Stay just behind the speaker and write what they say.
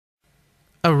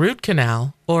A root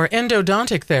canal, or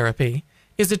endodontic therapy,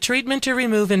 is a treatment to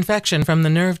remove infection from the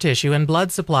nerve tissue and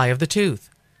blood supply of the tooth.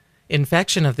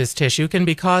 Infection of this tissue can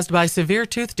be caused by severe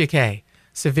tooth decay,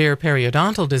 severe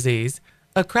periodontal disease,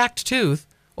 a cracked tooth,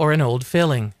 or an old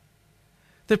filling.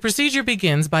 The procedure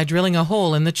begins by drilling a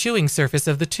hole in the chewing surface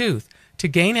of the tooth to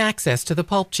gain access to the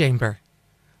pulp chamber.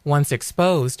 Once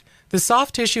exposed, the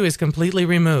soft tissue is completely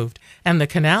removed and the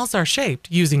canals are shaped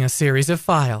using a series of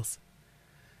files.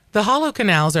 The hollow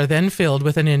canals are then filled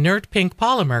with an inert pink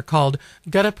polymer called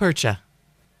gutta-percha.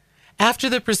 After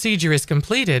the procedure is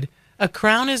completed, a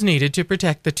crown is needed to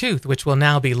protect the tooth, which will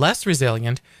now be less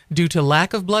resilient due to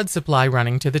lack of blood supply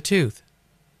running to the tooth.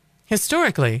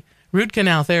 Historically, root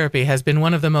canal therapy has been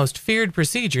one of the most feared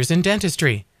procedures in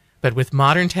dentistry, but with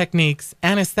modern techniques,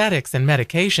 anesthetics, and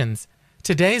medications,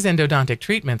 today's endodontic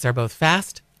treatments are both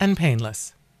fast and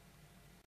painless.